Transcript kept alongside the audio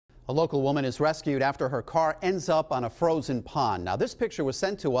A local woman is rescued after her car ends up on a frozen pond. Now, this picture was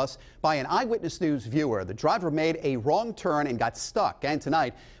sent to us by an Eyewitness News viewer. The driver made a wrong turn and got stuck. And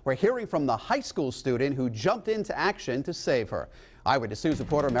tonight, we're hearing from the high school student who jumped into action to save her. Eyewitness News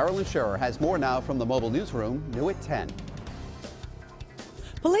reporter Marilyn Scherer has more now from the mobile newsroom, new at 10.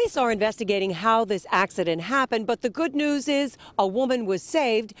 Police are investigating how this accident happened, but the good news is a woman was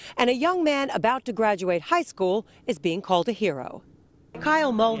saved and a young man about to graduate high school is being called a hero.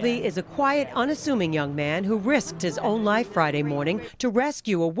 Kyle Mulvey is a quiet, unassuming young man who risked his own life Friday morning to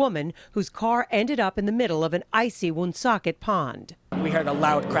rescue a woman whose car ended up in the middle of an icy Woonsocket pond. We heard a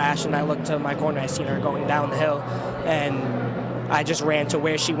loud crash and I looked to my corner. I seen her going down the hill and I just ran to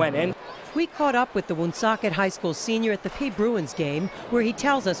where she went in. We caught up with the Woonsocket High School senior at the P. Bruins game where he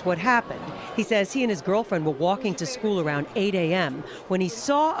tells us what happened. He says he and his girlfriend were walking to school around 8 a.m. when he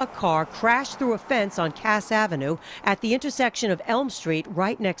saw a car crash through a fence on Cass Avenue at the intersection of Elm Street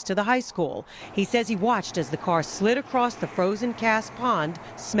right next to the high school. He says he watched as the car slid across the frozen Cass pond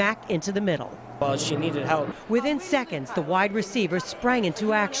smack into the middle. Well, she needed help. Within seconds, the wide receiver sprang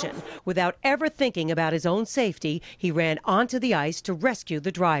into action. Without ever thinking about his own safety, he ran onto the ice to rescue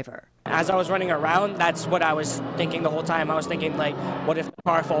the driver. As I was running around, that's what I was thinking the whole time. I was thinking, like, what if the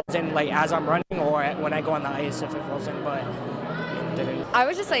car falls in, like, as I'm running or when I go on the ice if it falls in, but it didn't. I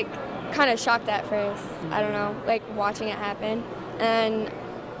was just, like, kind of shocked at first. I don't know, like, watching it happen. And,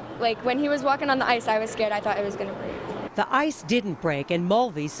 like, when he was walking on the ice, I was scared. I thought it was going to break. The ice didn't break, and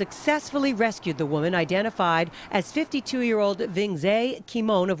Mulvey successfully rescued the woman identified as 52-year-old Vingze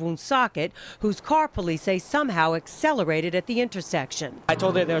Kimon of Woonsocket, whose car police say somehow accelerated at the intersection. I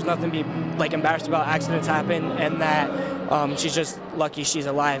told her there was nothing to be like embarrassed about. Accidents happen, and that she's just lucky she's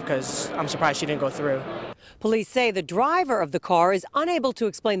alive because I'm surprised she didn't go through. Police say the driver of the car is unable to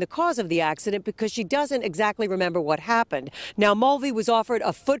explain the cause of the accident because she doesn't exactly remember what happened. Now, Mulvey was offered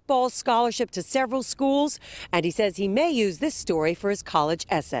a football scholarship to several schools, and he says he may use this story for his college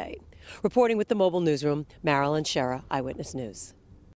essay. Reporting with the mobile newsroom, Marilyn Scherer, Eyewitness News.